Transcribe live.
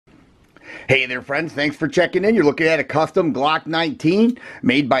Hey there friends, thanks for checking in. You're looking at a custom Glock 19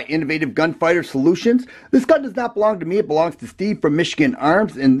 made by Innovative Gunfighter Solutions. This gun does not belong to me, it belongs to Steve from Michigan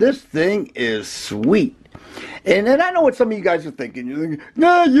Arms, and this thing is sweet. And I know what some of you guys are thinking. You're thinking,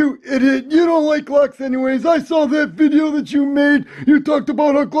 nah, you idiot, you don't like Glocks anyways. I saw that video that you made. You talked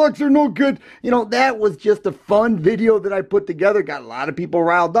about how Glocks are no good. You know, that was just a fun video that I put together. Got a lot of people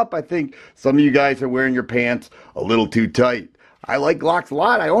riled up. I think some of you guys are wearing your pants a little too tight. I like Glocks a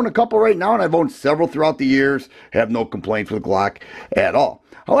lot. I own a couple right now, and I've owned several throughout the years. Have no complaints with Glock at all.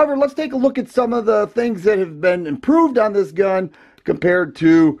 However, let's take a look at some of the things that have been improved on this gun compared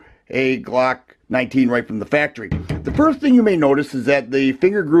to a Glock 19 right from the factory. The first thing you may notice is that the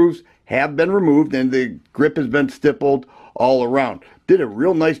finger grooves have been removed and the grip has been stippled all around. Did a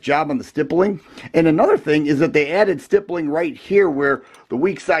real nice job on the stippling. And another thing is that they added stippling right here where the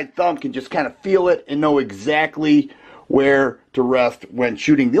weak side thumb can just kind of feel it and know exactly where to rest when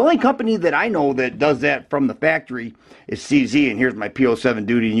shooting. The only company that I know that does that from the factory is CZ, and here's my PO7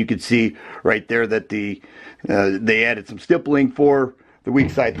 duty, and you can see right there that they added some stippling for the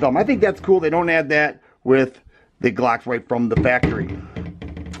weak side thumb. I think that's cool. They don't add that with the Glocks right from the factory.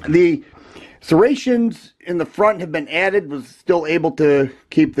 The serrations in the front have been added, was still able to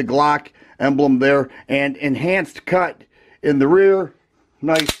keep the Glock emblem there, and enhanced cut in the rear.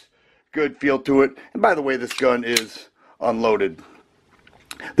 Nice, good feel to it. And by the way, this gun is unloaded.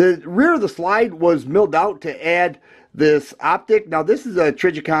 The rear of the slide was milled out to add this optic. Now this is a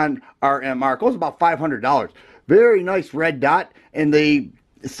Trijicon RMR. It goes about $500. Very nice red dot, and the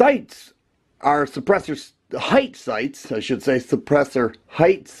sights are suppressor height sights, I should say, suppressor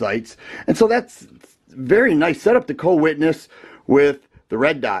height sights, and so that's very nice setup to co-witness with the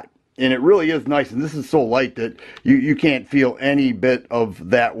red dot. And it really is nice, and this is so light that you can't feel any bit of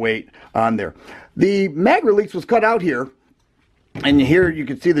that weight on there. The mag release was cut out here, and here you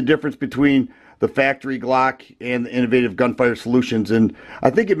can see the difference between the factory Glock and the Innovative Gunfighter Solutions, and I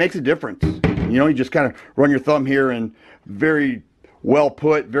think it makes a difference. You know, you just kind of run your thumb here, and very well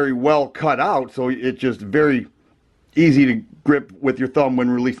put, very well cut out, so it's just very easy to grip with your thumb when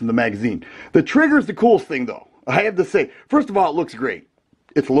releasing the magazine. The trigger is the coolest thing, though. I have to say, first of all, it looks great.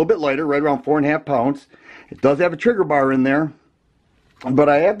 It's a little bit lighter, right around 4.5 pounds. It does have a trigger bar in there, but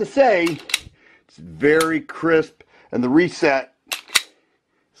I have to say, it's very crisp, and the reset,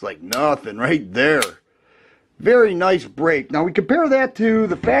 it's like nothing right there. Very nice break. Now we compare that to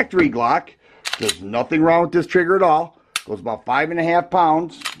the factory Glock. There's nothing wrong with this trigger at all. Goes about 5.5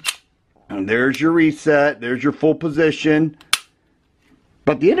 pounds. And there's your reset. There's your full position.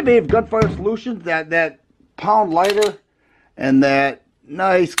 But the Innovative Gunfighter Solutions, that pound lighter and that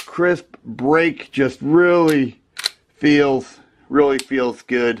nice crisp break just really feels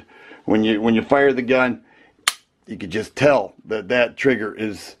good. When you fire the gun, you can just tell that that trigger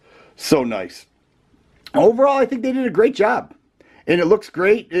is so nice. Overall, I think they did a great job. And it looks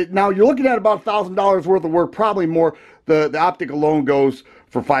great. Now, you're looking at about $1,000 worth of work, probably more. The optic alone goes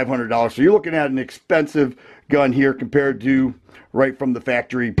for $500. So you're looking at an expensive gun here compared to right from the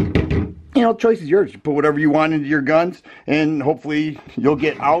factory. You know, choice is yours. You put whatever you want into your guns, and hopefully you'll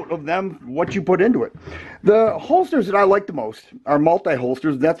get out of them what you put into it. The holsters that I like the most are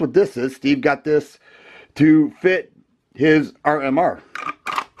multi-holsters. That's what this is. Steve got this to fit his RMR.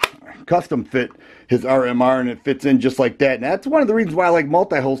 Custom fit his RMR, and it fits in just like that. And that's one of the reasons why I like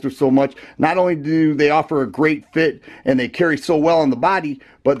multi-holsters so much. Not only do they offer a great fit and they carry so well on the body,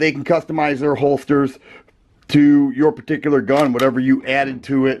 but they can customize their holsters to your particular gun, whatever you added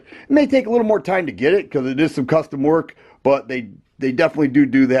to it. It may take a little more time to get it because it is some custom work, but they definitely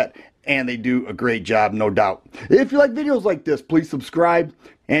do that, and they do a great job, no doubt. If you like videos like this, please subscribe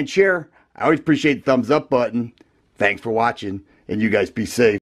and share. I always appreciate the thumbs up button. Thanks for watching, and you guys be safe.